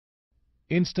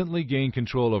Instantly gain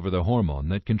control over the hormone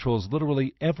that controls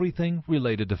literally everything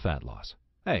related to fat loss.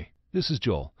 Hey, this is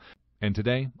Joel, and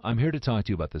today I'm here to talk to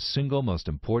you about the single most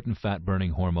important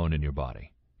fat-burning hormone in your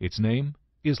body. Its name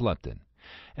is leptin.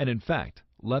 And in fact,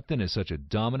 leptin is such a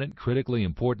dominant, critically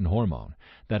important hormone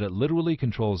that it literally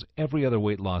controls every other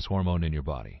weight loss hormone in your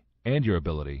body and your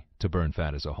ability to burn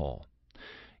fat as a whole.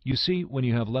 You see, when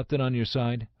you have leptin on your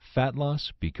side, fat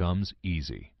loss becomes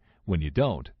easy. When you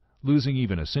don't, losing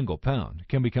even a single pound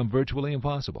can become virtually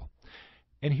impossible.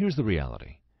 And here's the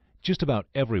reality. Just about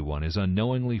everyone is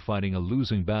unknowingly fighting a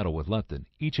losing battle with leptin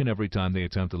each and every time they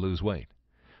attempt to lose weight.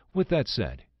 With that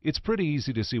said, it's pretty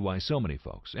easy to see why so many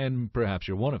folks, and perhaps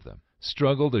you're one of them,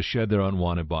 struggle to shed their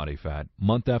unwanted body fat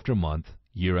month after month,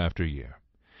 year after year.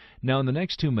 Now, in the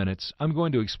next 2 minutes, I'm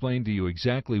going to explain to you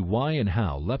exactly why and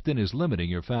how leptin is limiting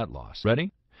your fat loss.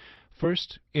 Ready?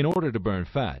 First, in order to burn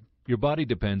fat, your body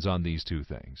depends on these two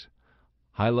things: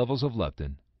 high levels of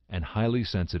leptin and highly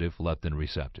sensitive leptin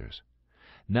receptors.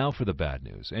 Now for the bad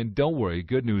news, and don't worry,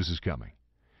 good news is coming.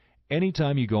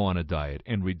 Anytime you go on a diet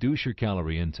and reduce your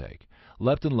calorie intake,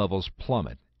 leptin levels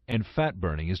plummet and fat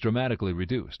burning is dramatically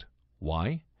reduced.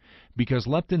 Why? Because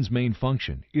leptin's main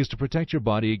function is to protect your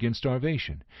body against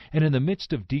starvation, and in the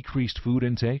midst of decreased food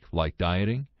intake, like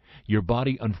dieting, your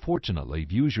body unfortunately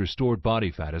views your stored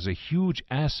body fat as a huge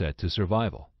asset to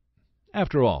survival.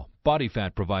 After all, body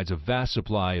fat provides a vast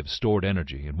supply of stored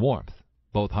energy and warmth,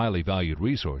 both highly valued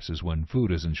resources when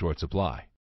food is in short supply.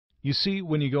 You see,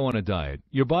 when you go on a diet,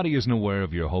 your body isn't aware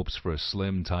of your hopes for a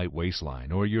slim, tight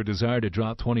waistline or your desire to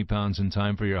drop 20 pounds in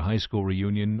time for your high school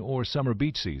reunion or summer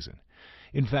beach season.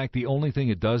 In fact, the only thing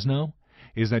it does know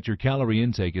is that your calorie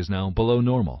intake is now below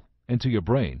normal, and to your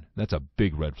brain, that's a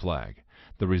big red flag.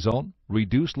 The result?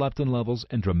 Reduced leptin levels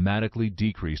and dramatically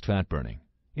decreased fat burning.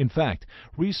 In fact,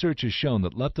 research has shown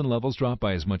that leptin levels drop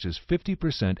by as much as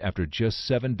 50% after just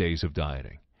 7 days of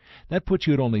dieting. That puts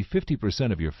you at only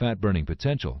 50% of your fat-burning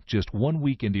potential just 1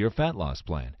 week into your fat loss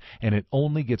plan, and it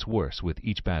only gets worse with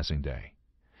each passing day.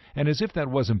 And as if that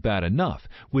wasn't bad enough,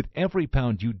 with every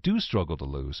pound you do struggle to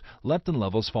lose, leptin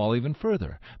levels fall even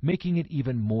further, making it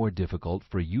even more difficult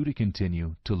for you to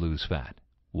continue to lose fat.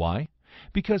 Why?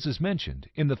 Because, as mentioned,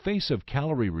 in the face of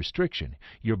calorie restriction,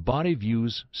 your body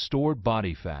views stored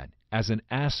body fat as an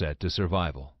asset to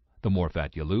survival. The more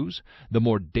fat you lose, the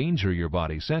more danger your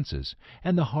body senses,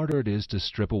 and the harder it is to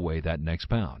strip away that next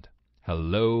pound.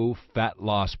 Hello, fat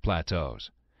loss plateaus.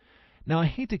 Now, I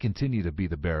hate to continue to be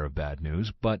the bearer of bad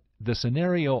news, but the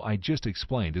scenario I just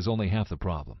explained is only half the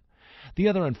problem. The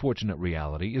other unfortunate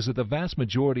reality is that the vast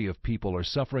majority of people are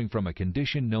suffering from a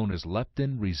condition known as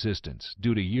leptin resistance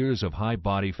due to years of high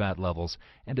body fat levels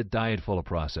and a diet full of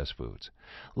processed foods.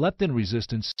 Leptin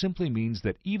resistance simply means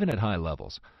that even at high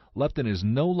levels, leptin is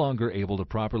no longer able to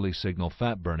properly signal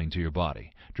fat burning to your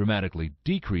body, dramatically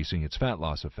decreasing its fat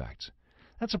loss effects.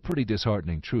 That's a pretty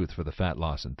disheartening truth for the fat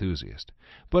loss enthusiast.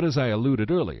 But as I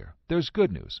alluded earlier, there's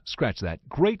good news, scratch that,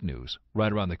 great news,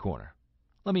 right around the corner.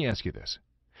 Let me ask you this.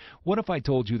 What if I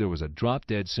told you there was a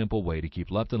drop-dead simple way to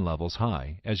keep leptin levels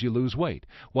high as you lose weight,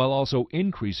 while also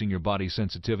increasing your body's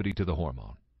sensitivity to the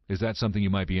hormone? Is that something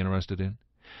you might be interested in?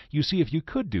 You see, if you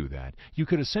could do that, you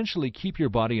could essentially keep your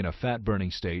body in a fat-burning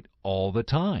state all the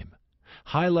time.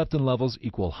 High leptin levels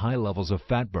equal high levels of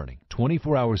fat burning,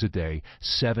 24 hours a day,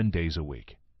 7 days a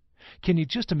week. Can you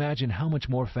just imagine how much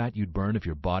more fat you'd burn if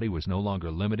your body was no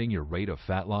longer limiting your rate of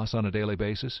fat loss on a daily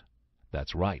basis?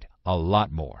 That's right, a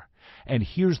lot more. And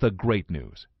here's the great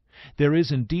news. There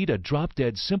is indeed a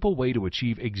drop-dead simple way to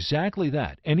achieve exactly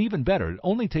that, and even better, it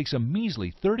only takes a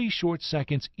measly 30 short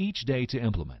seconds each day to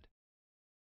implement.